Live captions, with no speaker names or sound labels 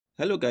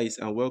Hello guys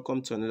and welcome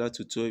to another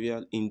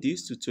tutorial. In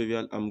this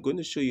tutorial, I'm going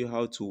to show you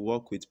how to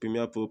work with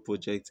Premiere Pro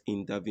project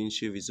in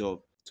Davinci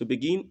Resolve. To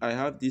begin, I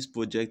have this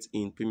project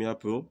in Premiere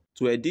Pro.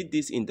 To edit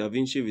this in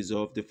Davinci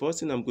Resolve, the first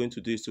thing I'm going to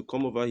do is to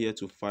come over here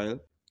to File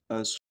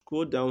and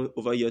scroll down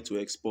over here to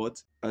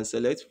Export and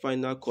select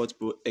Final Cut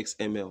Pro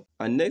XML.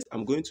 And next,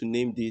 I'm going to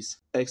name this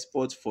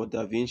Export for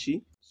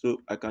Davinci so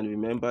I can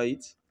remember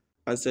it.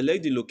 And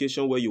select the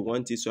location where you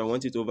want it. So I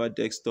want it over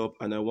desktop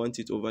and I want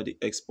it over the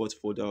export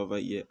folder over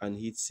here and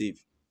hit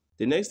save.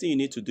 The next thing you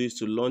need to do is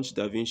to launch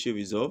Davinci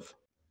Resolve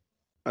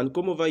and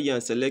come over here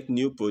and select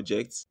new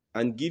project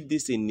and give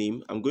this a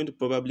name. I'm going to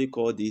probably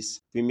call this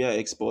Premiere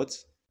Export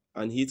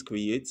and hit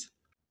create.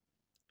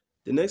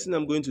 The next thing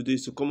I'm going to do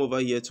is to come over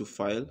here to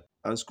file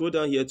and scroll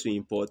down here to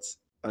import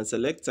and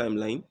select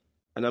timeline.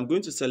 And I'm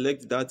going to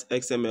select that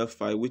XML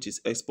file which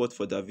is export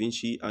for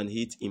Davinci and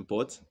hit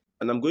import.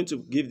 And I'm going to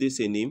give this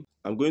a name.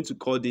 I'm going to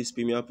call this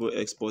Premiere Pro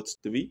Export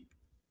 3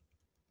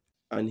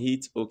 and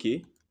hit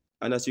OK.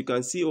 And as you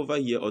can see over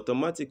here,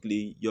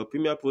 automatically your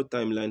Premiere Pro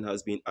timeline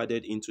has been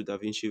added into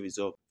Davinci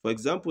Resolve. For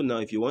example, now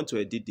if you want to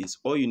edit this,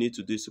 all you need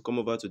to do is to come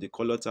over to the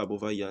color tab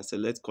over here and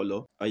select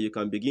color, and you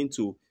can begin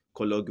to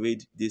color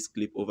grade this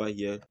clip over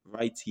here,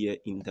 right here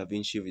in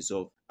Davinci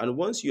Resolve. And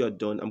once you are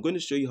done, I'm going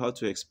to show you how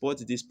to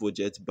export this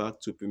project back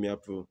to Premiere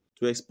Pro.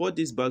 To export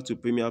this back to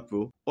Premiere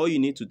Pro, all you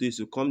need to do is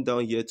to come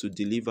down here to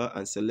deliver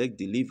and select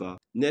deliver.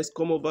 Next,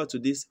 come over to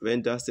this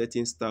render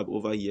settings tab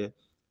over here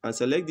and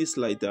select this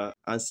slider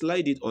and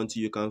slide it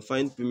until you can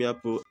find Premiere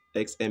Pro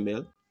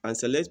XML and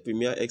select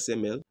Premiere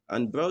XML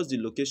and browse the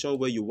location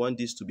where you want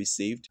this to be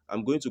saved.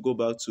 I'm going to go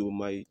back to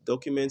my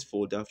documents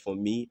folder for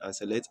me and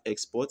select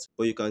export,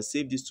 but you can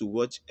save this to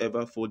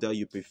whichever folder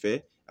you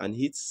prefer and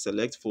hit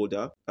select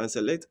folder and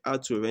select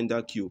add to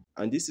render queue,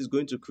 and this is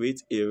going to create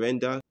a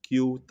render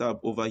queue tab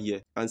over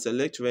here and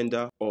select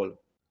render all.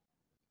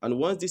 And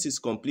once this is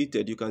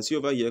completed, you can see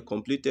over here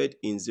completed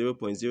in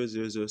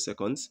 0.000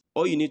 seconds.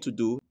 All you need to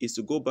do is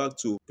to go back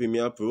to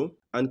Premiere Pro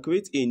and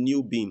create a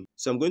new bin.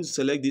 So I'm going to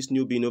select this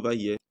new bin over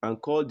here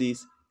and call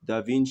this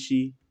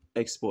Davinci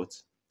Export.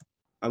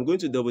 I'm going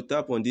to double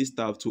tap on this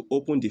tab to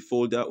open the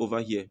folder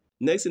over here.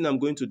 Next thing I'm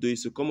going to do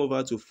is to come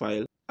over to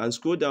File and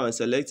scroll down and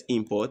select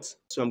Import.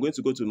 So I'm going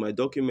to go to my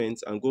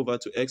documents and go over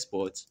to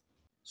Export.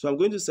 So I'm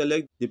going to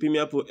select the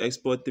Premiere Pro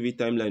Export 3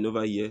 timeline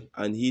over here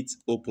and hit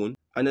open.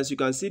 And as you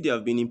can see, they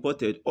have been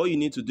imported. All you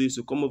need to do is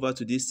to come over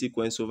to this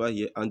sequence over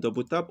here and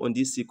double tap on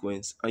this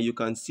sequence, and you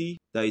can see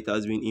that it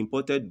has been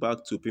imported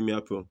back to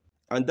Premiere Pro.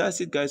 And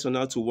that's it guys on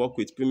how to work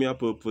with Premiere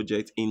Pro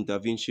project in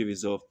Davinci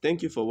Resolve.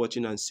 Thank you for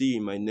watching and see you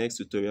in my next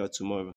tutorial tomorrow.